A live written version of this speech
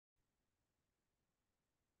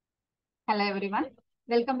Hello everyone.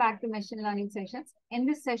 Welcome back to Machine Learning Sessions. In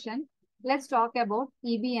this session, let's talk about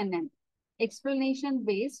EBNN, Explanation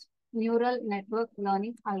Based Neural Network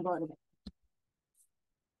Learning Algorithm.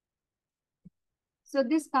 So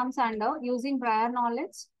this comes under using prior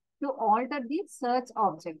knowledge to alter the search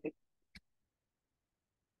objective.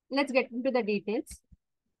 Let's get into the details.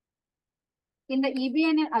 In the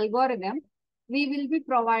EBNN algorithm, we will be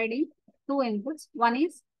providing two inputs. One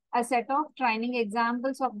is a set of training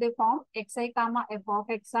examples of the form xi comma f of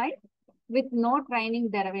xi with no training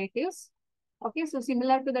derivatives. Okay, so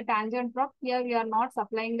similar to the tangent prop, here we are not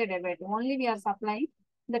supplying the derivative, only we are supplying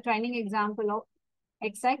the training example of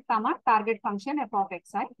xi comma target function f of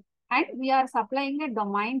xi, and we are supplying a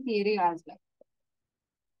domain theory as well.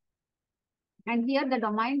 And here the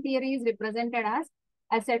domain theory is represented as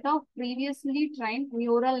a set of previously trained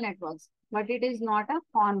neural networks, but it is not a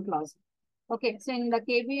horn clause. Okay, so in the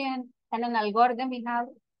EBNN algorithm, we have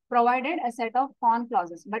provided a set of horn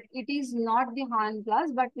clauses, but it is not the horn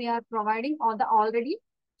clause, but we are providing all the already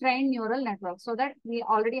trained neural networks so that we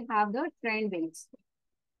already have the trained weights.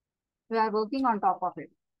 We are working on top of it.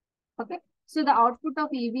 Okay, so the output of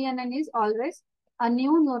EBNN is always a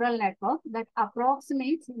new neural network that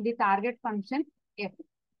approximates the target function f.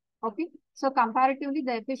 Okay, so comparatively,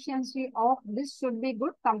 the efficiency of this should be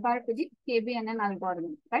good compared to the EBNN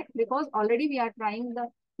algorithm, right? Because already we are taking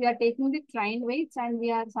the trained weights and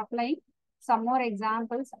we are supplying some more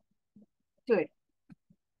examples to it.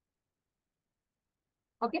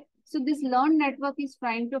 Okay, so this learned network is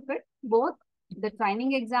trying to fit both the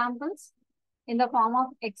training examples in the form of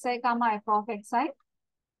xi comma f of xi,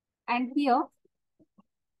 and here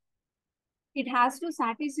it has to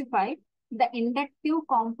satisfy the inductive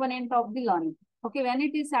component of the learning. Okay, when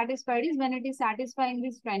it is satisfied is when it is satisfying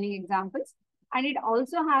these training examples, and it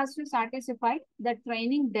also has to satisfy the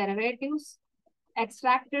training derivatives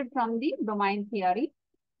extracted from the domain theory,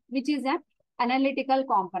 which is an analytical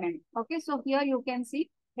component. Okay, so here you can see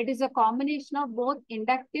it is a combination of both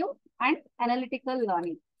inductive and analytical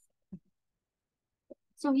learning.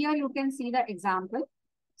 So here you can see the example.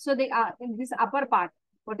 So they are in this upper part,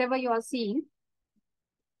 whatever you are seeing.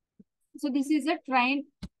 So this is a trained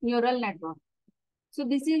neural network. So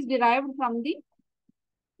this is derived from the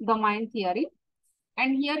domain theory.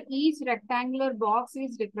 And here each rectangular box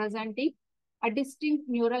is representing a distinct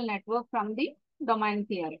neural network from the domain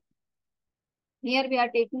theory. Here we are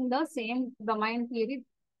taking the same domain theory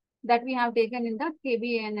that we have taken in the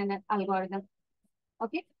EBNN algorithm.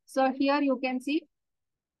 Okay, so here you can see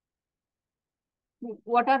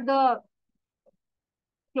what are the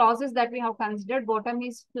clauses that we have considered. Bottom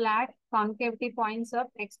is flat, concavity points up,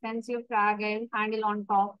 expensive, fragile, handle on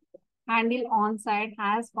top, handle on side,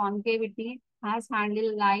 has concavity, has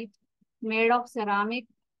handle light, made of ceramic,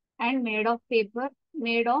 and made of paper,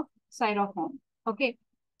 made of styrofoam. Okay,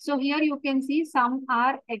 so here you can see some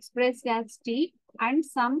are expressed as T and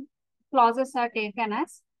some clauses are taken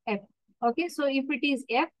as F. Okay, so if it is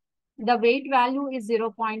F, the weight value is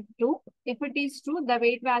 0.2. If it is true, the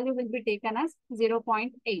weight value will be taken as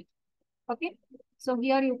 0.8. Okay, so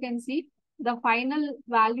here you can see the final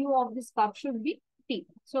value of this curve should be T.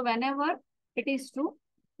 So whenever it is true,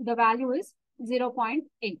 the value is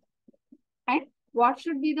 0.8. And what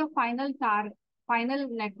should be the final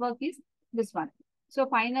network is this one. So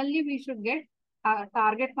finally, we should get a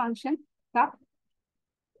target function curve.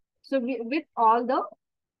 So with all the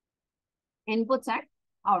inputs and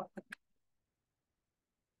output.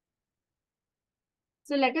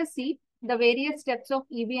 So let us see the various steps of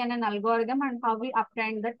EBNN algorithm and how we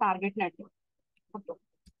obtain the target network. Okay.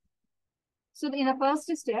 So in the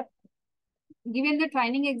first step, given the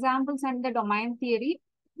training examples and the domain theory,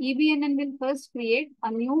 EBNN will first create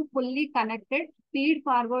a new fully connected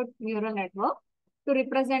feed-forward neural network to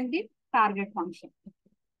represent the target function.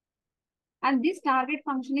 And this target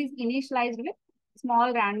function is initialized with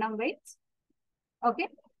small random weights. Okay,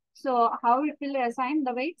 so how it will assign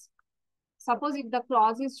the weights? Suppose if the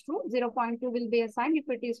clause is true, 0.2 will be assigned. If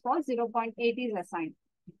it is false, 0.8 is assigned.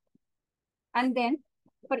 And then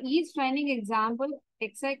for each training example,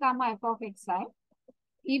 xi comma f of xi,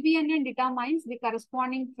 EBNN determines the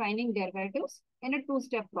corresponding training derivatives in a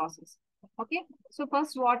two-step process. Okay, so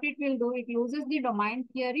first what it will do, it uses the domain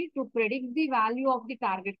theory to predict the value of the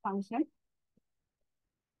target function.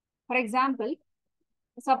 For example,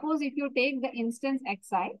 suppose if you take the instance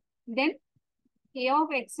xi, then A of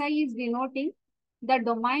xi is denoting the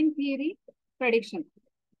domain theory prediction.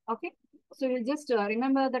 Okay, so you just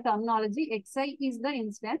remember the terminology. Xi is the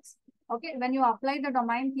instance. Okay, when you apply the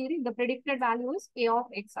domain theory, the predicted value is A of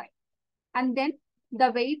xi. And then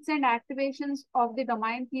the weights and activations of the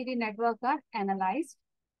domain theory network are analyzed.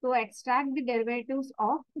 to extract the derivatives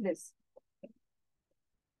of this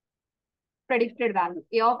predicted value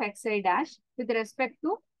a of xi dash with respect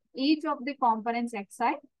to each of the components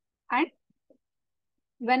xi, and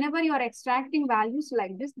whenever you are extracting values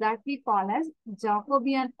like this, that we call as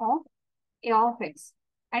Jacobian of a of x,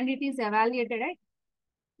 and it is evaluated at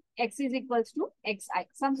x is equals to xi,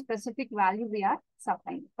 some specific value we are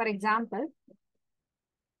supplying. For example,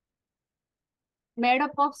 made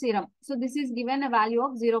up of serum. So this is given a value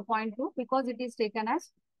of 0.2 because it is taken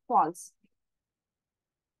as false.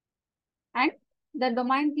 And the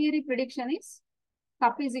domain theory prediction is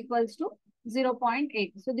cup is equals to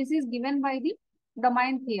 0.8. So this is given by the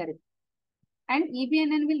domain theory. And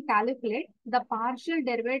EBNN will calculate the partial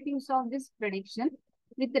derivatives of this prediction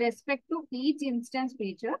with respect to each instance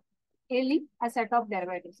feature, yielding a set of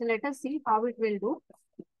derivatives. So let us see how it will do.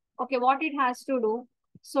 Okay, what it has to do.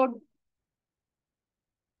 So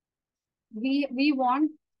we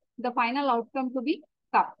want the final outcome to be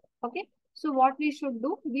cup. Okay, so what we should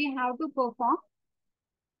do, we have to perform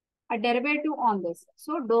a derivative on this.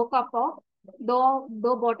 So dou cup of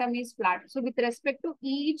dou bottom is flat. So with respect to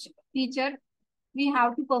each feature, we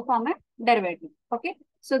have to perform a derivative. Okay,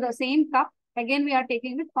 so the same cup, again we are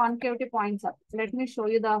taking with concavity points up. Let me show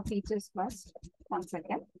you the features first. 1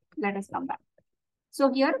 second. Let us come back. So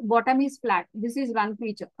here bottom is flat. This is one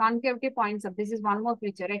feature. Concavity points up. This is one more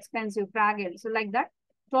feature. Expensive, fragile. So like that,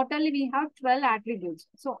 totally we have 12 attributes.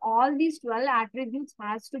 So all these 12 attributes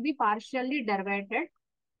has to be partially derivated.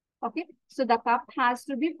 Okay, so the cup has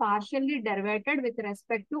to be partially derivated with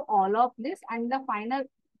respect to all of this, and the final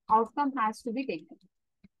outcome has to be taken.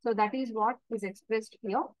 So that is what is expressed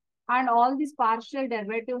here. And all these partial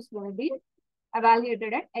derivatives will be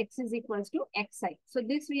evaluated at x is equals to xi. So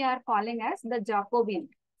this we are calling as the Jacobian.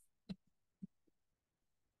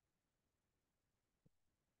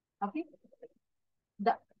 Okay.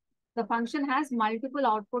 The function has multiple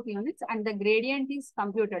output units and the gradient is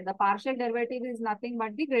computed. The partial derivative is nothing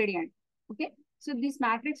but the gradient. Okay. So this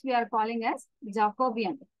matrix we are calling as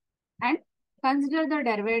Jacobian. And consider the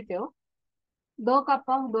derivative dou cup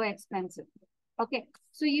of dou expensive. Okay.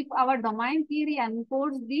 So if our domain theory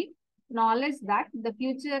encodes the knowledge that the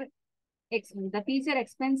feature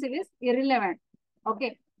expensive is irrelevant.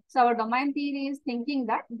 Okay. So our domain theory is thinking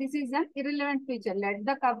that this is an irrelevant feature. Let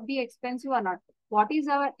the cup be expensive or not. What is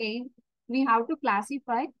our aim? We have to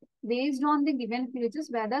classify based on the given features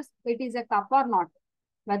whether it is a cup or not.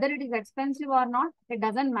 Whether it is expensive or not, it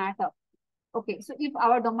doesn't matter. Okay, so if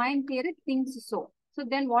our domain theory thinks so, so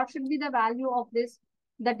then what should be the value of this?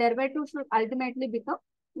 The derivative should ultimately become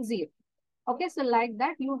 0. Okay, so like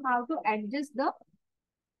that, you have to adjust the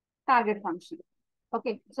target function.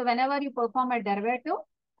 Okay, so whenever you perform a derivative,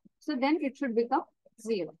 so then it should become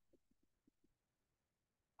 0.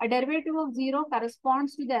 A derivative of 0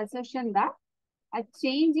 corresponds to the assertion that a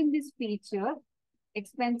change in this feature,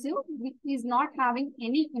 expensive, is not having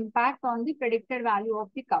any impact on the predicted value of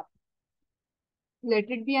the cup. Let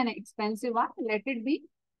it be an expensive one, let it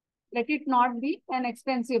not be an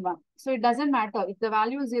expensive one. So it doesn't matter if the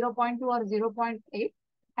value is 0.2 or 0.8,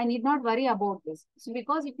 I need not worry about this. So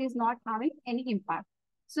because it is not having any impact.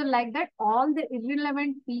 So like that, all the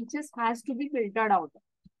irrelevant features has to be filtered out.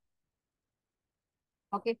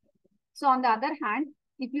 Okay. So on the other hand,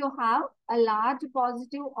 if you have a large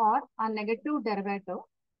positive or a negative derivative,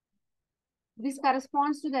 this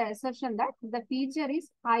corresponds to the assertion that the feature is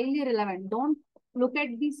highly relevant. Don't look at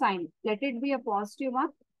the sign. Let it be a positive one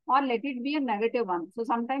or let it be a negative one. So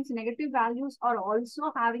sometimes negative values are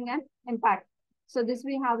also having an impact. So this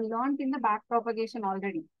we have learned in the back propagation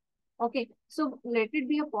already. Okay, so let it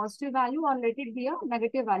be a positive value or let it be a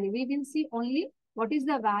negative value. We will see only what is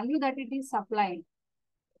the value that it is supplying.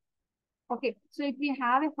 Okay, so if we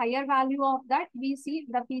have a higher value of that, we see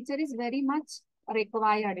the feature is very much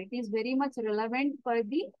required. It is very much relevant for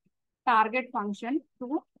the target function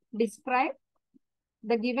to describe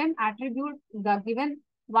the given attribute, the given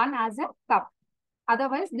one as a cup.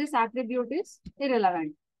 Otherwise, this attribute is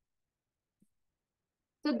irrelevant.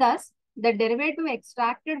 So thus, the derivative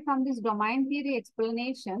extracted from this domain theory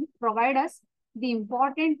explanation provide us the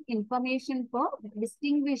important information for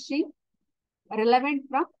distinguishing relevant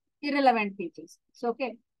from irrelevant features. So,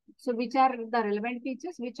 okay. So, which are the relevant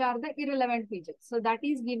features? Which are the irrelevant features? So, that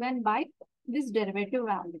is given by this derivative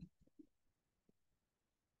value.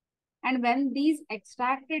 And when these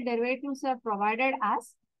extracted derivatives are provided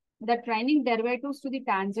as the training derivatives to the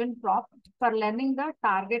tangent prop for learning the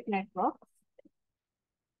target network,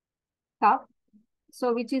 cup,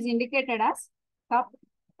 so which is indicated as cup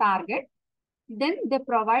target, then they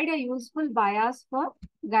provide a useful bias for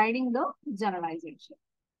guiding the generalization.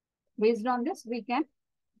 Based on this, we can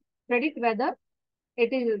predict whether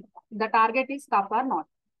the target is cup or not.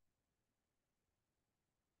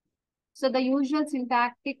 So the usual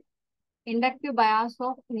syntactic inductive bias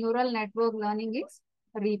of neural network learning is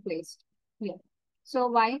replaced here. So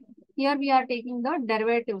why? Here we are taking the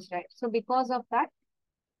derivatives, right? So because of that,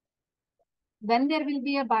 when there will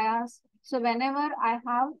be a bias, so whenever I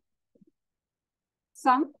have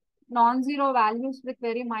some non-zero values with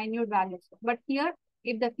very minute values, but here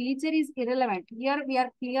if the feature is irrelevant, here we are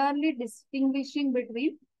clearly distinguishing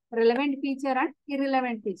between relevant feature and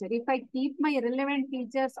irrelevant feature. If I keep my irrelevant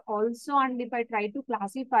features also and if I try to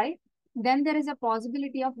classify, then there is a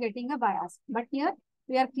possibility of getting a bias. But here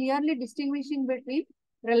we are clearly distinguishing between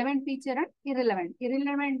relevant feature and irrelevant.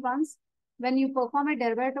 Irrelevant ones, when you perform a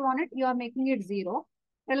derivative on it, you are making it 0.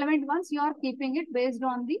 Relevant ones, you are keeping it based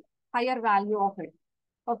on the higher value of it.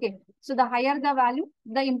 Okay, so the higher the value,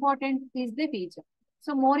 the important is the feature.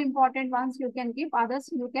 So more important ones you can keep, others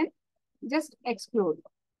you can just exclude.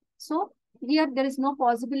 So here there is no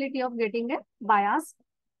possibility of getting a bias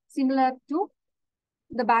similar to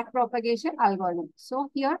the back propagation algorithm. So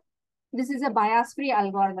here this is a bias-free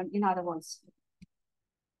algorithm in other words.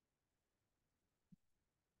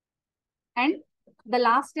 And the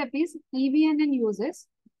last step is EBNN uses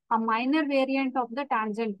a minor variant of the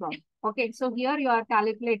tangent problem. Okay, so here you are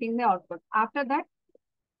calculating the output. After that,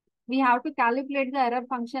 we have to calculate the error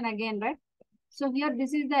function again, right? So here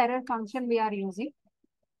this is the error function we are using.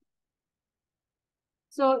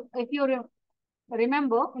 So if you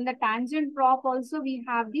remember, in the tangent prop also we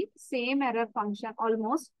have the same error function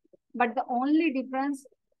almost, but the only difference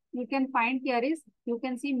you can find here is you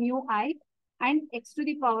can see mu I and x to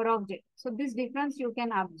the power of j. So this difference you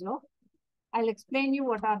can observe. I'll explain you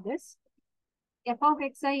what are this. F of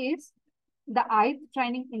xi is the ith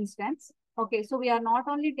training instance. Okay, so we are not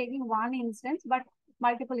only taking one instance, but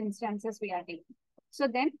multiple instances we are taking. So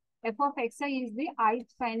then f of xi is the ith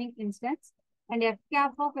training instance and f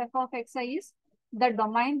cap of f of xi is the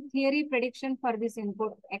domain theory prediction for this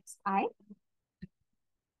input xi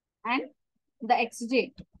and the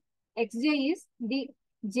xj. xj is the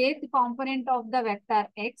jth component of the vector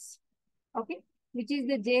x, okay, which is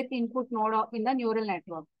the jth input node in the neural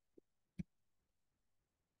network.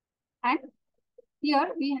 And here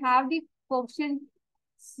we have the coefficient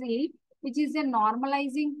C, which is a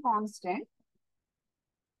normalizing constant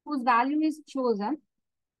whose value is chosen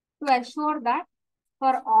to assure that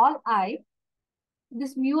for all I,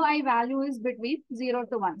 this mu I value is between 0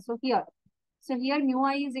 to 1. So here mu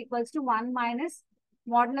I is equals to 1 minus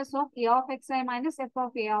modulus of A of xi minus f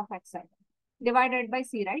of A of xi divided by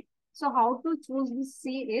C, right? So how to choose this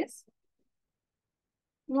C is,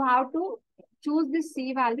 you have to choose this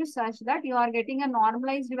C value such that you are getting a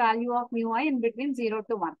normalized value of mu I in between 0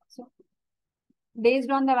 to 1. So based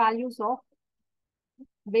on the value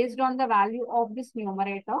of this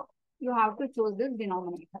numerator, you have to choose this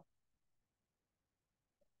denominator.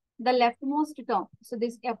 The leftmost term, so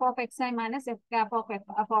this f of xi minus f cap of f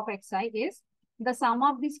of xi is the sum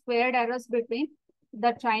of the squared errors between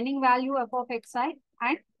the training value f of xi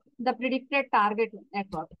and the predicted target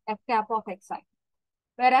network f cap of xi.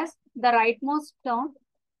 Whereas the rightmost term,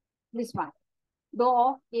 this one, dou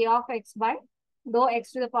of A of x by dou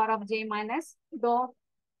x to the power of j minus dou of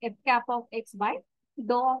f cap of x by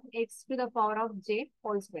dou of x to the power of j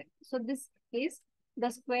whole square. So this is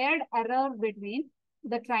the squared error between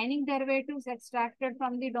the training derivatives extracted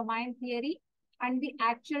from the domain theory and the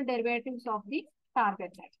actual derivatives of the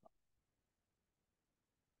target network.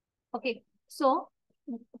 Okay, so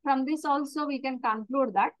from this also we can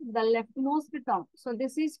conclude that the leftmost term, so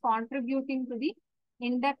this is contributing to the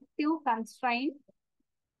inductive constraint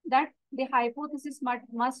that the hypothesis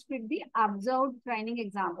must fit the observed training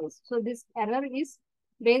examples. So this error is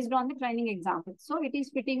based on the training examples. So it is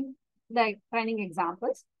fitting the training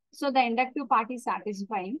examples. So the inductive part is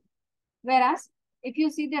satisfying. Whereas if you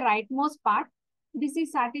see the rightmost part, this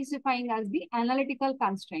is satisfying as the analytical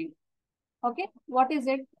constraint. Okay, what is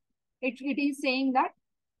it? It is saying that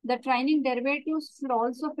the training derivatives should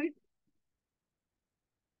also fit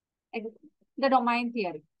the domain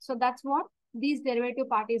theory. So that's what these derivative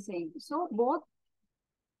part is saying. So both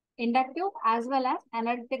inductive as well as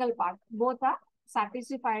analytical part, both are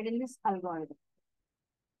satisfied in this algorithm.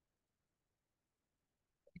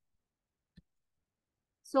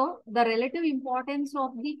 So the relative importance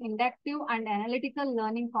of the inductive and analytical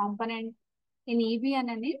learning component in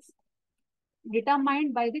EBNN is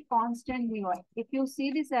determined by the constant mu I. If you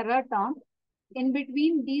see this error term, in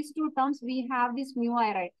between these two terms, we have this mu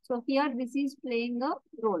I, right? So here this is playing a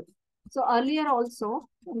role. So earlier also,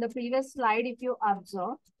 in the previous slide, if you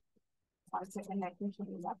observe, 1 second, let me show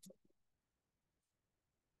you that.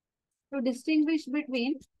 to distinguish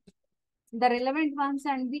between the relevant ones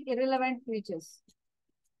and the irrelevant features.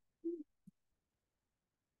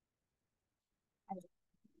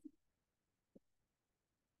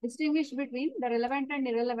 Distinguish between the relevant and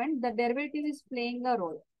irrelevant, the derivative is playing a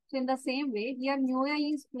role. So in the same way, here mu I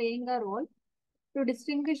is playing a role to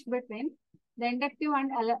distinguish between the inductive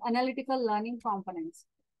and analytical learning components.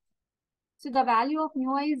 So the value of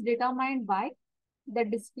mu I is determined by the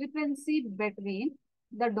discrepancy between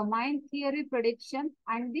the domain theory prediction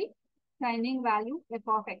and the training value f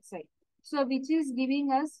of xi. So which is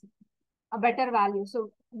giving us a better value.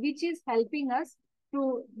 So which is helping us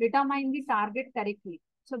to determine the target correctly.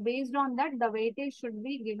 So based on that, the weightage should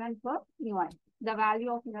be given for mu I. The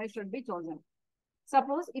value of mu I should be chosen.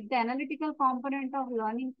 Suppose if the analytical component of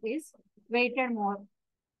learning is weighted more.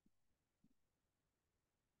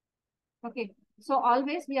 Okay. So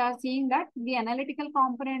always we are seeing that the analytical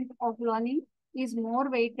component of learning is more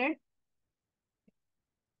weighted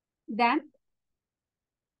than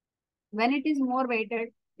when it is more weighted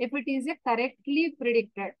if it is a correctly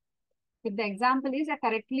predicted. If the example is a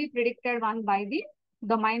correctly predicted one by the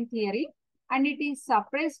domain theory and it is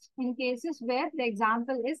suppressed in cases where the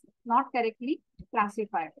example is not correctly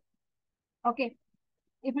classified. Okay.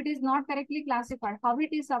 If it is not correctly classified, how it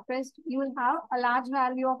is suppressed, you will have a large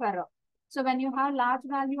value of error. So when you have large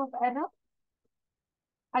value of error,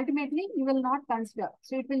 ultimately you will not consider.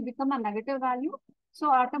 So it will become a negative value.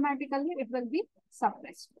 So automatically it will be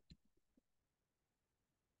suppressed.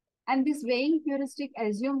 And this weighing heuristic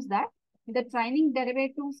assumes that the training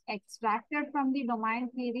derivatives extracted from the domain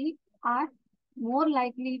theory are more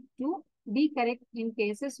likely to be correct in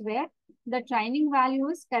cases where the training value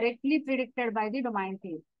is correctly predicted by the domain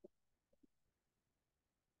theory.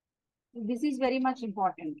 This is very much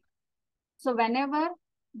important. So whenever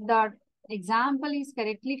the example is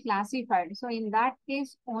correctly classified, so in that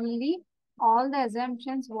case only all the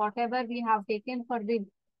assumptions, whatever we have taken for the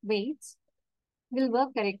weights will work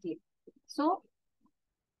correctly. So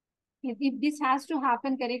if this has to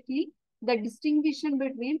happen correctly, the distinction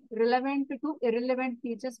between relevant to irrelevant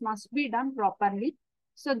features must be done properly.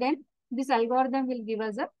 So then this algorithm will give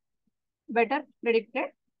us a better predicted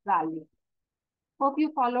value. Hope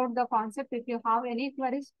you followed the concept. If you have any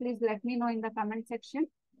queries, please let me know in the comment section.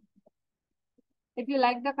 If you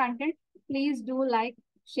like the content, please do like,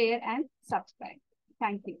 share and subscribe.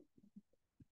 Thank you.